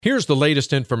Here's the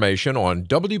latest information on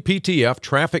WPTF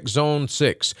Traffic Zone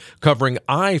 6, covering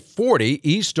I-40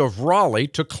 east of Raleigh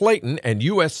to Clayton and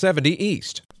US 70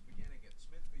 east.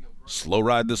 Slow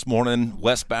ride this morning,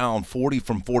 westbound 40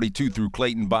 from 42 through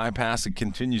Clayton Bypass. It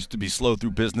continues to be slow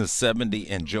through Business 70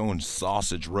 and Jones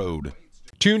Sausage Road.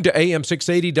 Tune to AM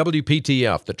 680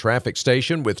 WPTF, the traffic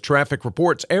station, with traffic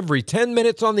reports every 10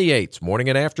 minutes on the 8s, morning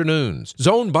and afternoons.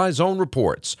 Zone-by-zone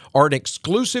reports are an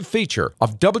exclusive feature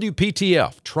of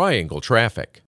WPTF Triangle Traffic.